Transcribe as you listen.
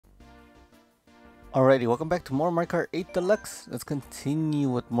Alrighty, welcome back to more Mario Kart 8 Deluxe. Let's continue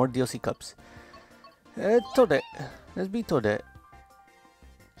with more DLC cups. Toadette. Let's be Toadette.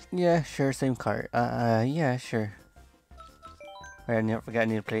 Yeah, sure, same card. Yeah, sure. I forgot I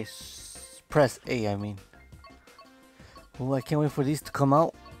need to press A, I mean. Oh, I can't wait for these to come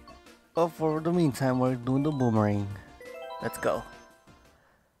out. Oh, for the meantime, we're doing the boomerang. Let's go.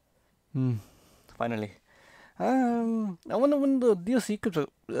 Finally. I wonder when the DLC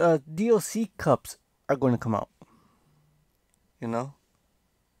cups are going to come out. You know?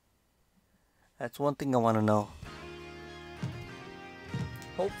 That's one thing I want to know.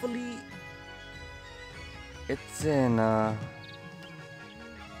 Hopefully, it's in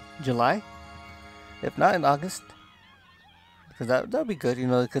July. If not, in August. Because that'd be good, you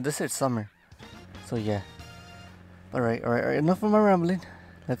know, because this is summer. So yeah. Alright, enough of my rambling.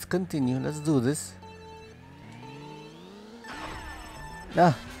 Let's continue. Let's do this.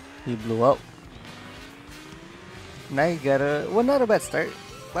 Ah, he blew up. Now you gotta... Well, not a bad start.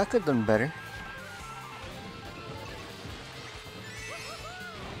 I could've done better.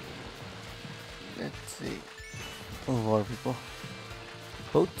 Let's see. Oh, more people.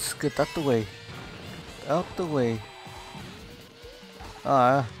 Boats, get out the way. Out the way.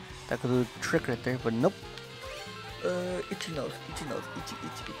 Ah, that could do a trick right there, but nope. Itchy nose, itchy,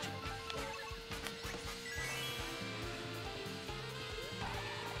 itchy.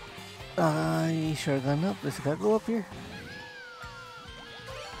 I sure gone up. Does it gotta go up here?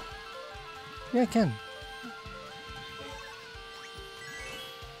 Yeah, I can.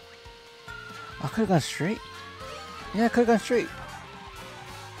 I could've gone straight. Yeah, I could've gone straight.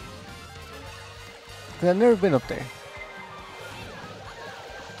 Cause I've never been up there.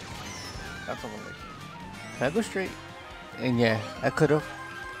 That's all like. Can I go straight? And yeah, I could've.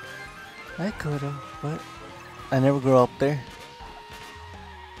 But I never go up there.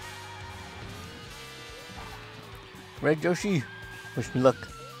 Red Yoshi, wish me luck.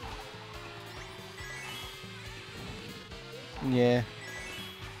 Yeah.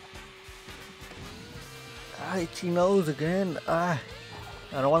 Ah, itchy nose again. I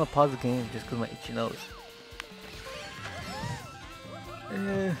don't want to pause the game just because my itchy nose.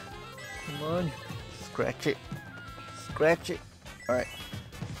 Come on. Scratch it. Alright.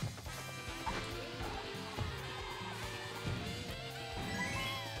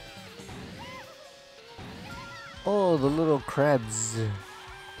 Oh, the little crabs.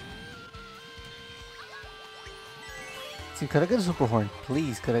 See, could I get a super horn?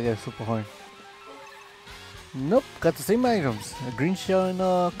 Please, could I get a super horn? Nope, got the same items. A green shell and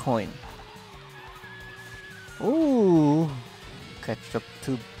a coin. Ooh, catch up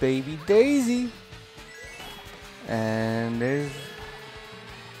to Baby Daisy. And there's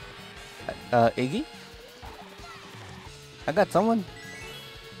Iggy. I got someone.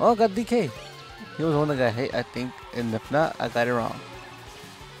 Oh, I got DK. He was the one that got hit, I think, and if not, I got it wrong.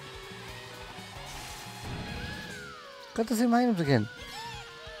 Got the same items again.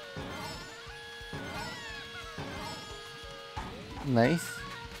 Nice.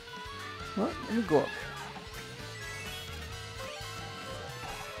 Well, let me go up.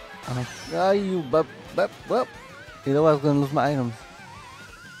 You bup. You know I was gonna lose my items.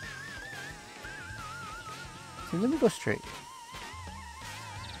 See, let me go straight.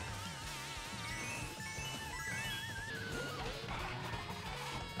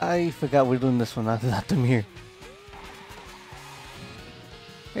 I forgot we're doing this one not them here.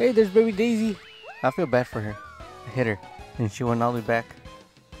 Hey, there's Baby Daisy. I feel bad for her. I hit her, and she went all the way back.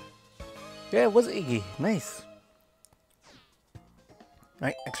 Yeah, it was Iggy. Nice.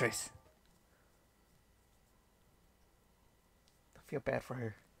 Alright, next race. I feel bad for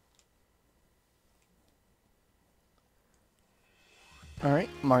her. Alright,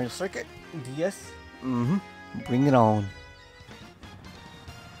 Mario Circuit. DS. Bring it on.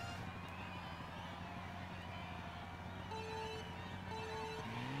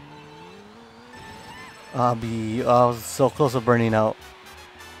 I was so close to burning out.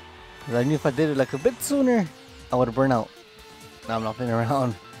 I knew if I did it like a bit sooner, I would have burned out. Now I'm not playing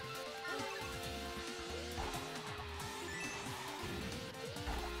around.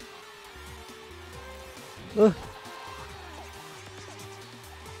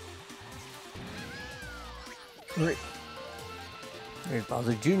 Right. There's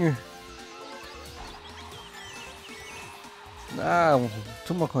Bowser Jr. Ah,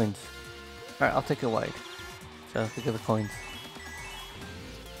 2 more coins. Alright, I'll take it wide. So think of the coins.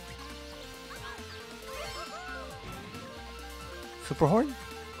 Super horn?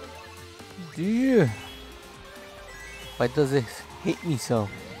 Yeah. Why does it hit me so?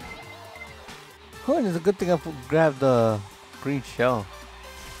 Oh, and it's a good thing I grabbed the green shell.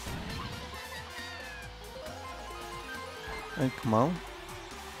 Hey, come on.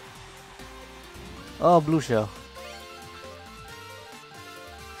 Oh, blue shell.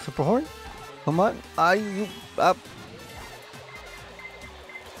 Super horn? Come on. You up.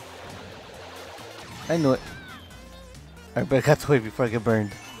 I knew it. Alright, but I got to wait before I get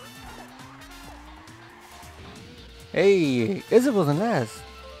burned. Hey, Isabel's in last.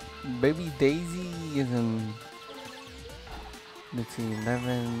 Baby Daisy is in. Let's see,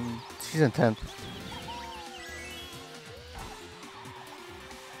 11. She's in 10th.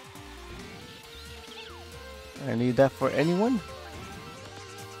 I need that for anyone.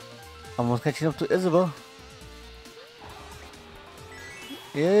 Almost catching up to Isabel.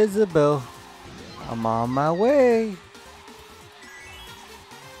 Isabel, I'm on my way.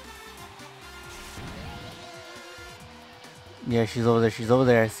 Yeah, she's over there. She's over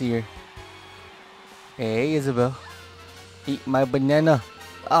there. I see her. Hey, Isabel. Eat my banana.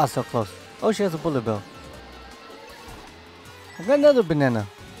 Ah, so close. Oh, she has a bullet bill. I got another banana.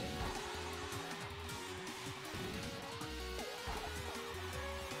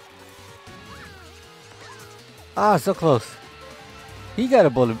 Ah, so close. He got a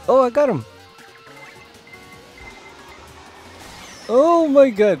bullet. Oh, I got him. Oh my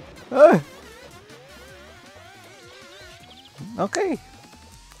god. Ah. Okay.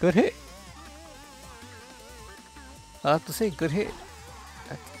 Good hit. I have to say, good hit.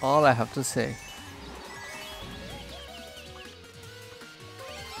 That's all I have to say.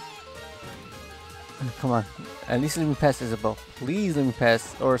 Come on. At least let me pass Isabel. Please let me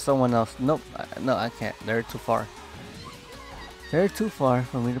pass. Or someone else. Nope. No, I can't. They're too far. They're too far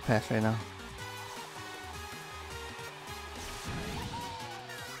for me to pass right now.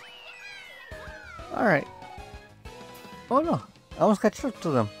 Alright. Oh no. I almost got up to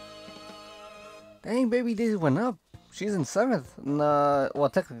them. Dang, baby Daisy went up. She's in 7th. Nah, well,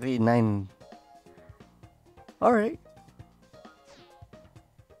 technically 9. Alright.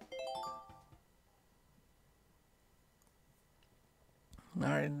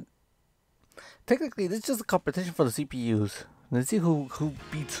 Alright. Technically, this is just a competition for the CPUs. Let's see who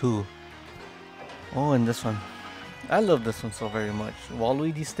beats who. Oh, and this one. I love this one so very much.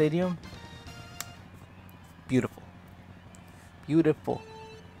 Waluigi Stadium. Beautiful. Beautiful.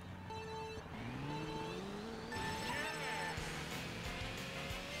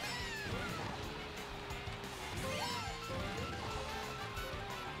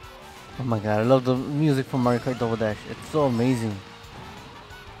 Oh my god, I love the music from Mario Kart Double Dash. It's so amazing.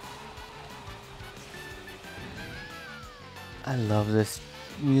 I love this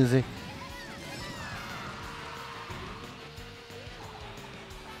music.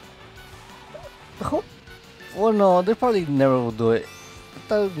 Well, no, they probably never will do it. I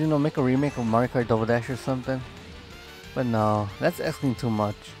thought, you know, make a remake of Mario Kart Double Dash or something. But no, that's asking too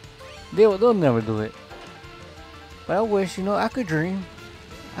much. They'll never do it. But I wish, you know, I could dream.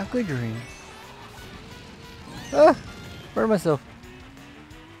 I could dream. Ah! Burn myself.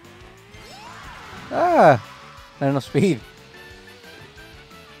 Ah! I have no speed.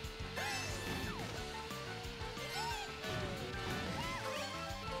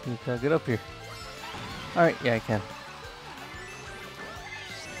 Can I get up here? Alright, yeah, I can.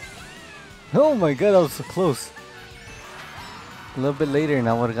 Oh my god, that was so close. A little bit later and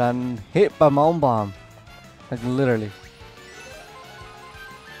I would have gotten hit by my own bomb. Like literally.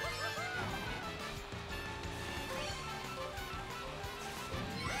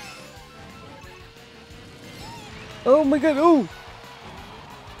 Oh my god, oh!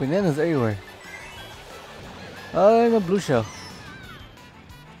 Bananas everywhere. Oh, and a blue shell.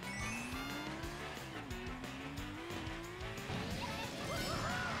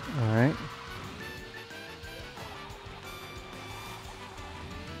 Alright.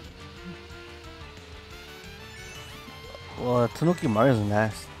 Well, Tanuki Mario's an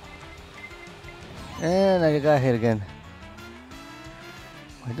ass. And I got hit again.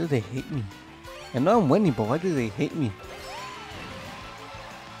 Why do they hate me? I know I'm winning, but why do they hate me?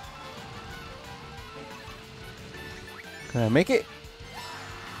 Can I make it?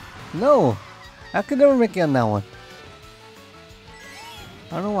 No! I could never make it on that one.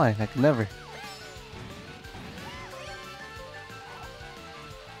 I don't know why, I could never.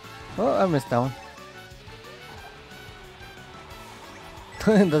 Oh, I missed that one.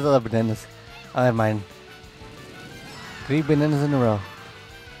 Those are the bananas. I have mine. 3 bananas in a row.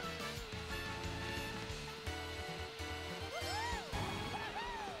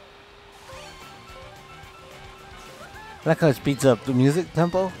 I like how it speeds up the music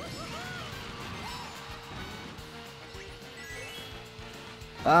tempo.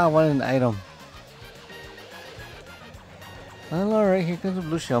 Ah, I wanted an item. Well, alright, here comes the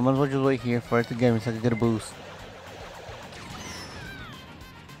blue shell. Might as well just wait here for it to get me so I can get a boost.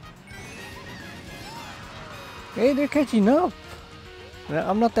 Hey, they're catching up.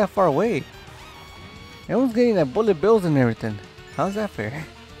 I'm not that far away. Everyone's getting that bullet bills and everything. How's that fair?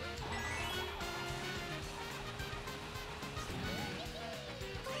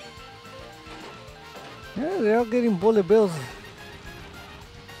 Yeah, they're all getting bullet bills. What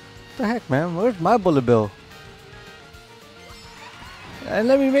the heck, man? Where's my bullet bill? And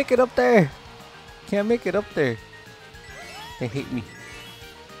let me make it up there. Can't make it up there. They hate me.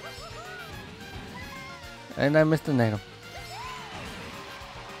 And I missed an item.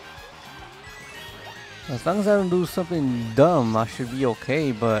 As long as I don't do something dumb, I should be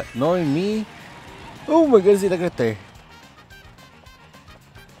okay. But knowing me, oh my goodness, look right there.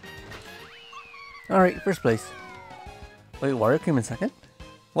 Alright, first place. Wait, Wario came in second?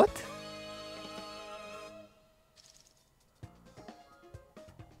 What?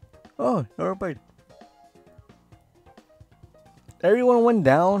 Oh, no bird. Everyone went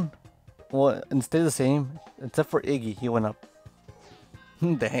down. Well, and stayed the same. Except for Iggy, he went up.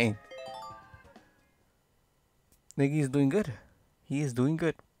 Dang. Iggy's doing good. He is doing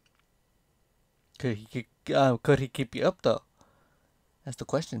good. Could he keep you up though? That's the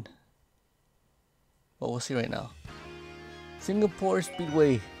question. But we'll see right now. Singapore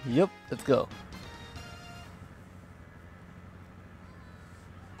Speedway. Yep, let's go.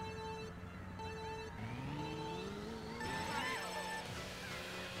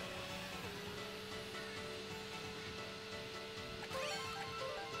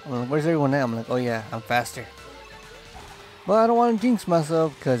 I'm like, where's everyone at? I'm like, oh yeah, I'm faster. But I don't want to jinx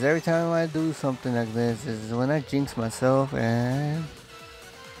myself, because every time I do something like this is when I jinx myself and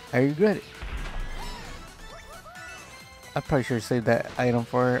I regret it. I probably should save that item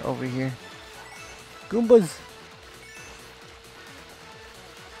for over here. Goombas!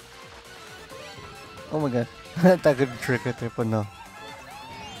 Oh my god. I thought I could trick it there, but no.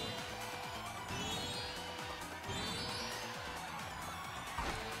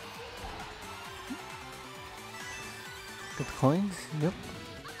 Get the coins? Yep.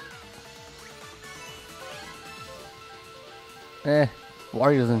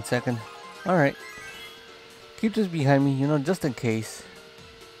 Wario's in second. Alright. Keep this behind me, you know, just in case.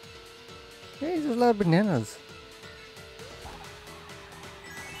 Hey, there's a lot of bananas.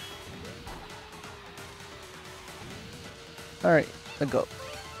 Alright, let's go.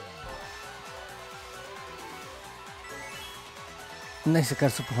 Nice, I got a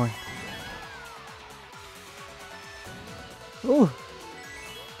super horn. Ooh.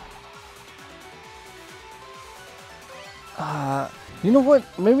 You know what?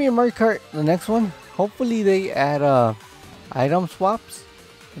 Maybe in Mario Kart, the next one, hopefully they add item swaps.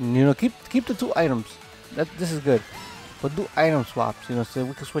 And, you know, keep the two items. This is good. But do item swaps, you know, so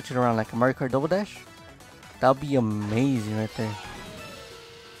we can switch it around like a Mario Kart Double Dash. That'll be amazing right there.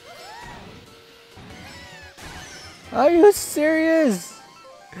 Are you serious?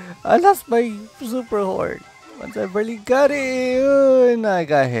 I lost my super horn. Once I barely got it, and I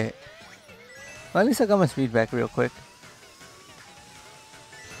got hit. Well, at least I got my speed back real quick.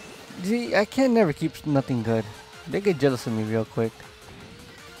 See, I can never keep nothing good. They get jealous of me real quick.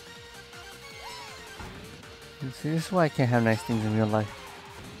 See, this is why I can't have nice things in real life.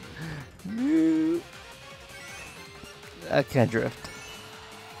 I can't drift.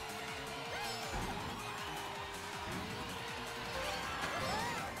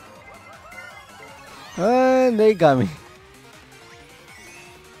 And they got me.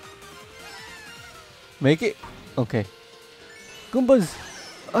 Make it? Okay. Goombas!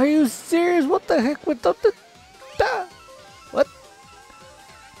 Are you serious? What the heck with up the... What?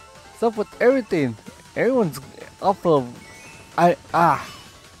 What's up with everything? Everyone's off of... I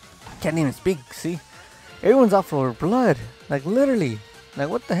can't even speak, see? Everyone's off for blood. Like literally. Like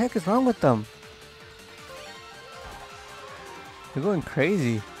what the heck is wrong with them? They're going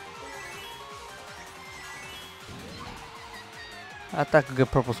crazy. I thought I could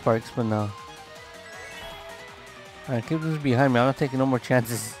get purple sparks, but no. Alright, keep this behind me. I'm not taking no more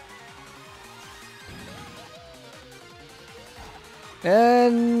chances.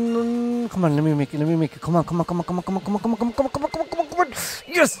 And come on, let me make it. Let me make it. Come on, come on, come on, come on, come on, come on, come on, come on, come on, come on, come on, come on, come on.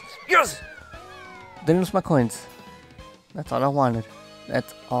 Yes, yes. Didn't lose my coins. That's all I wanted.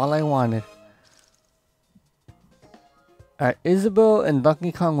 That's all I wanted. Alright, Isabel and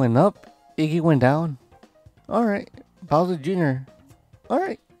Donkey Kong went up. Iggy went down. Alright, Bowser Jr.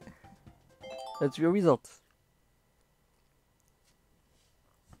 Alright. That's your results.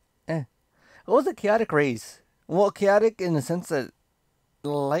 It was a chaotic race. Well, chaotic in the sense that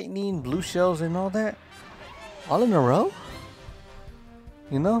lightning, blue shells, and all that. All in a row?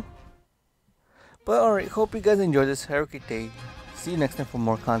 You know? But alright, hope you guys enjoyed this. Have a great day. See you next time for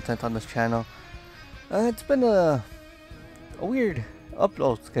more content on this channel. It's been a weird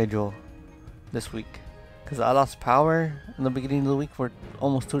upload schedule this week because I lost power in the beginning of the week for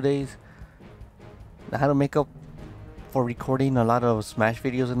almost 2 days. I had to make up for recording a lot of Smash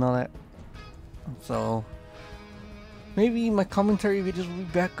videos and all that. So maybe my commentary videos will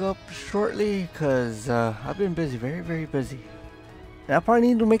be back up shortly because I've been busy, very, very busy. And I probably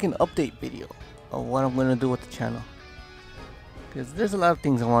need to make an update video of what I'm going to do with the channel. Because there's a lot of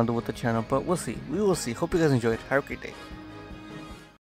things I want to do with the channel, but we'll see. We will see. Hope you guys enjoyed. Have a great day.